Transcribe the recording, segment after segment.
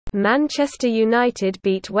Manchester United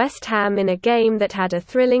beat West Ham in a game that had a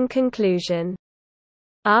thrilling conclusion.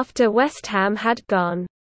 After West Ham had gone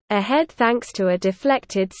ahead thanks to a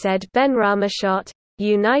deflected said Benrahma shot,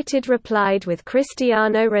 United replied with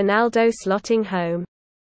Cristiano Ronaldo slotting home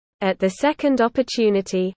at the second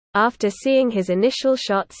opportunity, after seeing his initial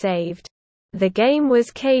shot saved. The game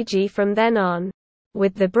was cagey from then on,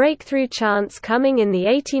 with the breakthrough chance coming in the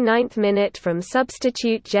 89th minute from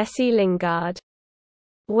substitute Jesse Lingard.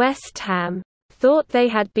 West Ham thought they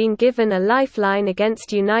had been given a lifeline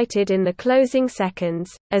against United in the closing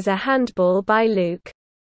seconds, as a handball by Luke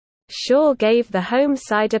Shaw gave the home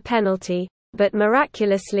side a penalty, but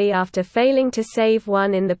miraculously after failing to save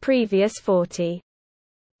one in the previous 40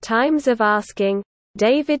 times of asking,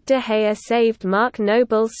 David De Gea saved Mark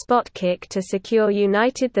Noble's spot kick to secure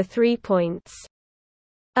United the 3 points.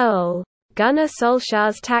 Ole Gunnar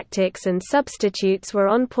Solskjaer's tactics and substitutes were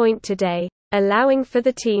on point today, allowing for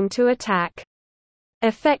the team to attack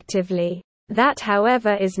effectively. That,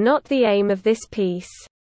 however, is not the aim of this piece.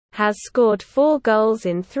 Has scored 4 goals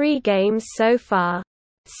in 3 games so far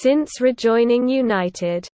since rejoining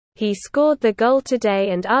United. He scored the goal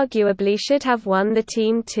today and arguably should have won the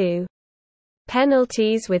team 2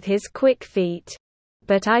 penalties with his quick feet.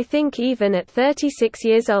 But I think even at 36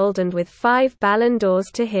 years old and with 5 Ballon d'Ors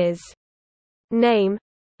to his name,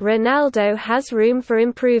 Ronaldo has room for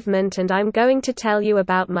improvement, and I'm going to tell you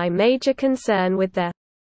about my major concern with the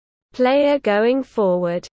player going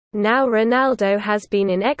forward. Now Ronaldo has been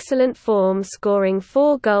in excellent form, scoring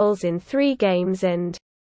 4 goals in 3 games, and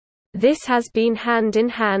this has been hand in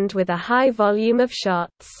hand with a high volume of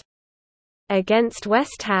shots. Against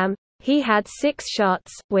West Ham, he had 6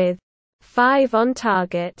 shots, with 5 on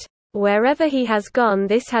target. Wherever he has gone,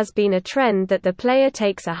 this has been a trend that the player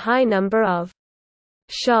takes a high number of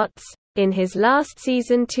shots. In his last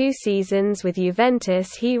season, 2 seasons with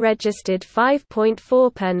Juventus, he registered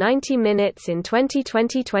 5.4 per 90 minutes in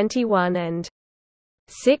 2020-21 and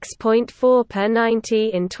 6.4 per 90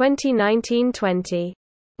 in 2019-20.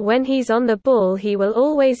 When he's on the ball, he will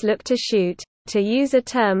always look to shoot. To use a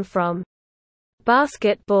term from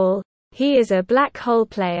basketball, he is a black hole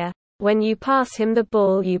player. When you pass him the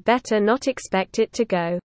ball, you better not expect it to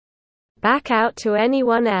go back out to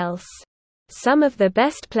anyone else. Some of the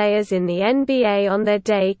best players in the NBA on their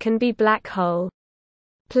day can be black hole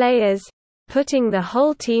players, putting the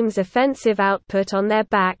whole team's offensive output on their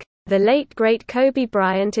back. The late great Kobe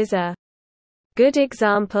Bryant is a good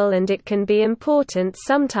example, and it can be important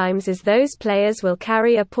sometimes as those players will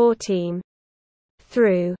carry a poor team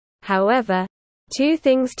through. However, 2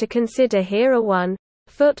 things to consider here are: 1,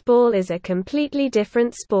 football is a completely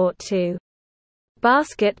different sport to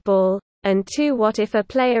basketball, and 2, what if a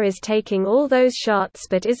player is taking all those shots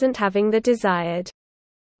but isn't having the desired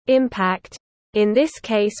impact? In this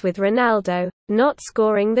case with Ronaldo, not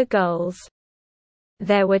scoring the goals.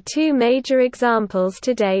 There were 2 major examples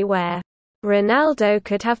today where Ronaldo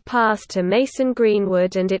could have passed to Mason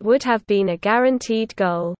Greenwood and it would have been a guaranteed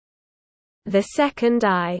goal. The second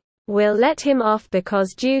I will let him off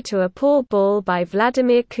because due to a poor ball by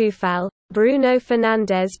Vladimir Koufal, Bruno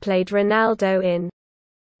Fernandes played Ronaldo in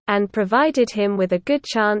and provided him with a good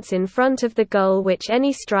chance in front of the goal which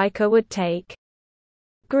any striker would take.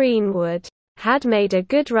 Greenwood had made a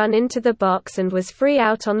good run into the box and was free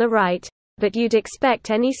out on the right, but you'd expect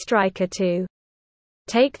any striker to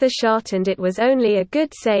take the shot, and it was only a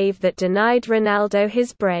good save that denied Ronaldo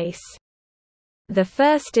his brace. The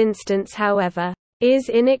first instance, however, is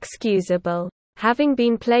inexcusable. Having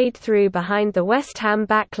been played through behind the West Ham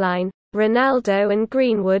backline, Ronaldo and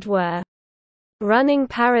Greenwood were running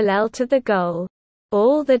parallel to the goal.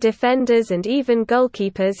 All the defenders and even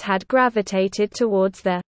goalkeepers had gravitated towards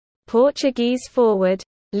the Portuguese forward,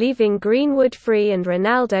 leaving Greenwood free, and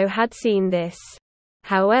Ronaldo had seen this.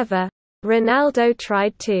 However, Ronaldo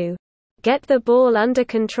tried to get the ball under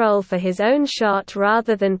control for his own shot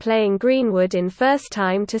rather than playing Greenwood in first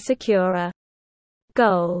time to secure a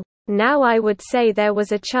goal. Now I would say there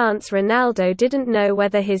was a chance Ronaldo didn't know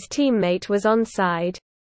whether his teammate was onside.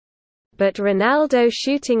 But Ronaldo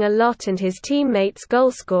shooting a lot and his teammates'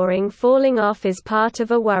 goalscoring falling off is part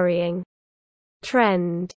of a worrying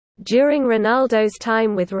trend. During Ronaldo's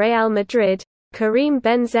time with Real Madrid, Karim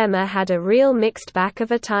Benzema had a real mixed bag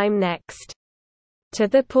of a time next to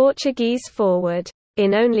the Portuguese forward.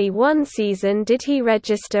 In only 1 season did he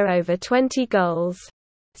register over 20 goals.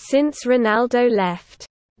 Since Ronaldo left,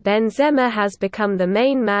 Benzema has become the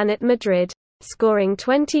main man at Madrid, scoring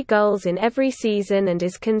 20 goals in every season and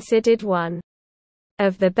is considered one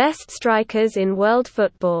of the best strikers in world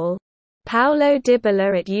football. Paulo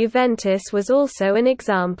Dybala at Juventus was also an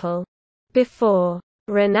example. Before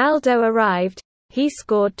Ronaldo arrived, he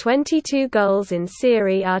scored 22 goals in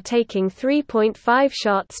Serie A, taking 3.5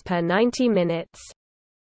 shots per 90 minutes.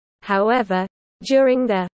 However, during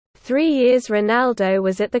the 3 years Ronaldo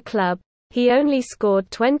was at the club, he only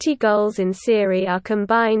scored 20 goals in Serie A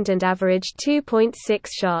combined and averaged 2.6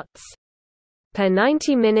 shots per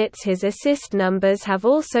 90 minutes. His assist numbers have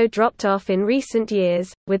also dropped off in recent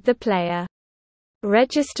years, with the player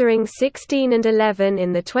registering 16 and 11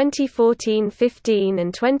 in the 2014-15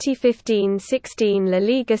 and 2015-16 La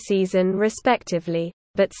Liga season respectively,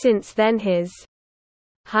 but since then his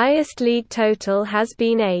highest league total has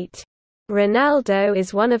been 8. Ronaldo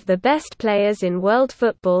is one of the best players in world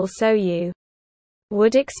football, so you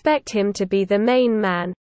would expect him to be the main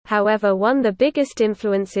man. However, one of the biggest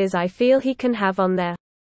influences I feel he can have on the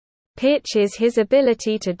pitch is his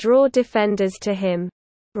ability to draw defenders to him.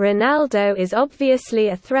 Ronaldo is obviously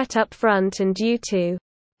a threat up front, and due to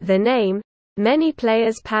the name, many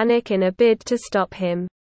players panic in a bid to stop him.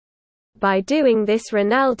 By doing this,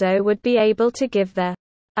 Ronaldo would be able to give the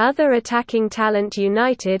other attacking talent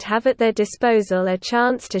United have at their disposal a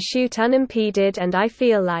chance to shoot unimpeded, and I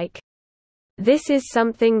feel like this is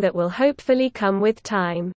something that will hopefully come with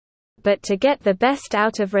time. But to get the best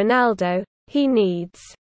out of Ronaldo, he needs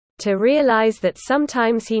to realize that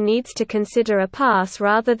sometimes he needs to consider a pass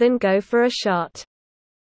rather than go for a shot.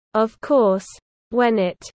 Of course, when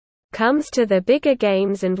it comes to the bigger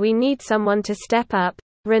games and we need someone to step up,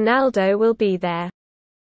 Ronaldo will be there.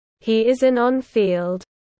 He is an on-field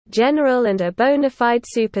general and a bona fide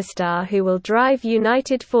superstar who will drive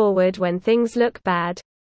United forward when things look bad.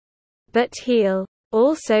 But he'll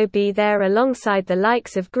also be there alongside the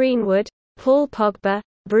likes of Greenwood, Paul Pogba,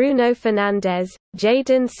 Bruno Fernandes,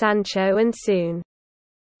 Jadon Sancho and soon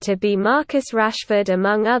to be Marcus Rashford,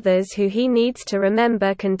 among others who he needs to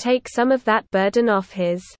remember can take some of that burden off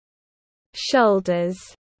his shoulders.